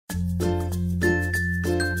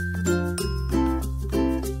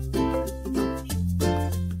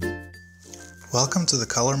Welcome to the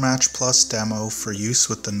ColorMatch Plus demo for use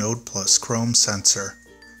with the NODE+Chroma sensor.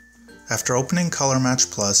 After opening ColorMatch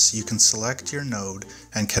Plus, you can select your node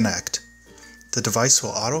and connect. The device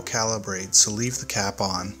will auto-calibrate, so leave the cap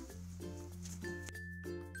on.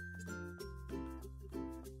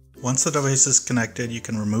 Once the device is connected, you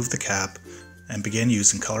can remove the cap and begin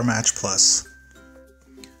using ColorMatch Plus.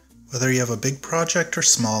 Whether you have a big project or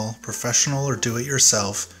small, professional or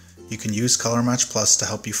do-it-yourself, you can use ColorMatch Plus to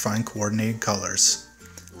help you find coordinated colors.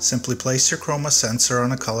 Simply place your chroma sensor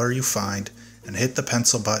on a color you find and hit the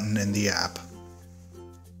pencil button in the app.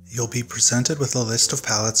 You'll be presented with a list of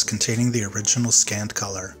palettes containing the original scanned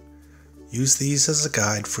color. Use these as a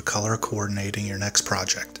guide for color coordinating your next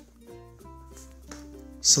project.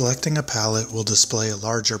 Selecting a palette will display a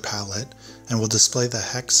larger palette and will display the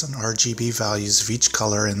hex and RGB values of each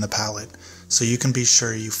color in the palette, so you can be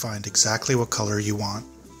sure you find exactly what color you want.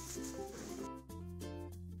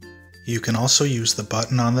 You can also use the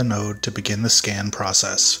button on the node to begin the scan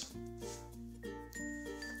process.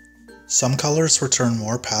 Some colors return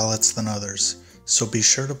more palettes than others, so be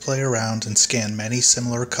sure to play around and scan many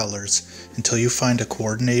similar colors until you find a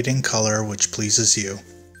coordinating color which pleases you.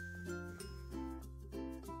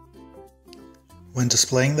 When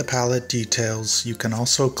displaying the palette details, you can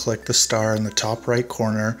also click the star in the top right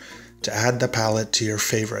corner to add the palette to your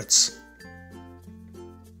favorites.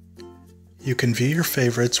 You can view your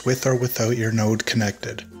favorites with or without your node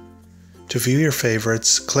connected. To view your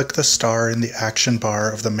favorites, click the star in the action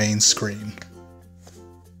bar of the main screen.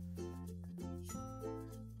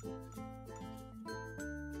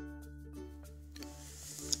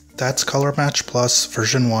 That's ColorMatch Plus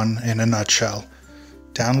version 1 in a nutshell.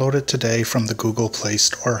 Download it today from the Google Play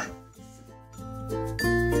Store.